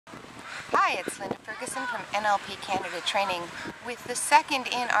Hi, it's Linda Ferguson from NLP Canada Training with the second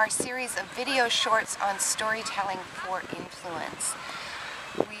in our series of video shorts on storytelling for influence.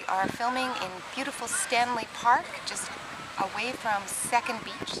 We are filming in beautiful Stanley Park, just away from Second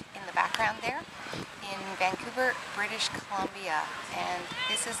Beach in the background there, in Vancouver, British Columbia. And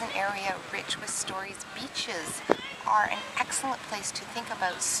this is an area rich with stories. Beaches are an excellent place to think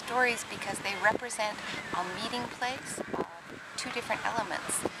about stories because they represent a meeting place of two different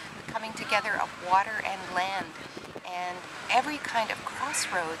elements, the coming together of water and land. And every kind of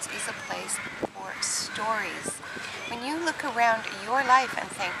crossroads is a place for stories. When you look around your life and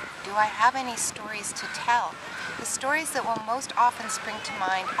think, do I have any stories to tell? The stories that will most often spring to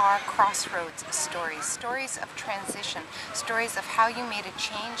mind are crossroads stories, stories of transition, stories of how you made a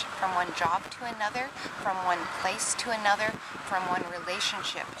change from one job to another, from one place to another, from one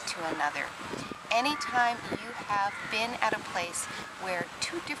relationship to another. Anytime you have been at a place where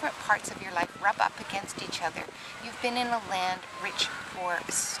two different parts of your life rub up against each other, you've been in a land rich for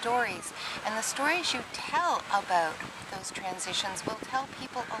stories. And the stories you tell about those transitions will tell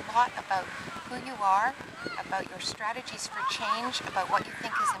people a lot about who you are, about your strategies for change, about what you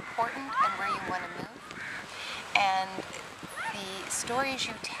think is important and where you want to move. And the stories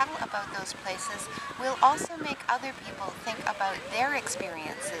you tell about those places will also make other people think about their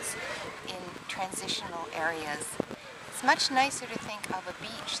experiences in transitional areas. It's much nicer to think of a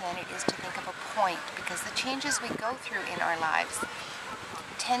beach than it is to think of a point, because the changes we go through in our lives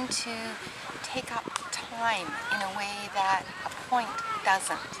tend to take up time in a way that a point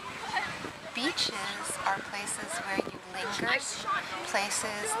doesn't. Beaches are places where you linger,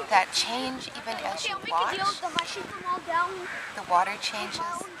 places that change even as you watch. The water changes,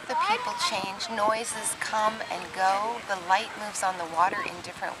 the people change, noises come and go, the light moves on the water in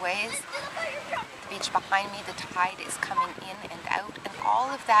different ways. The beach behind me, the tide is coming in and out, and all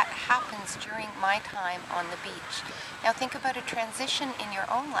of that happens during my time on the beach. Now think about a transition in your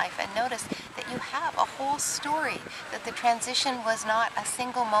own life and notice that you have a whole story, that the transition was not a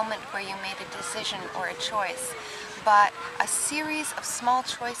single moment where you made a decision or a choice, but a series of small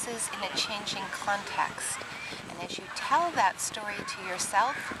choices in a changing context. And as you tell that story to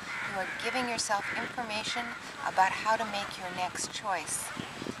yourself, you are giving yourself information about how to make your next choice.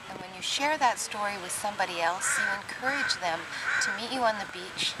 And when you share that story with somebody else, you encourage them to meet you on the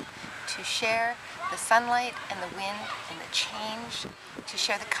beach, to share the sunlight and the wind and the change, to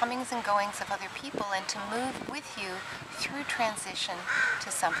share the comings and goings of other people, and to move with you through transition to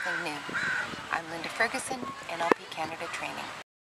something new. I'm Linda Ferguson, NLP Canada Training.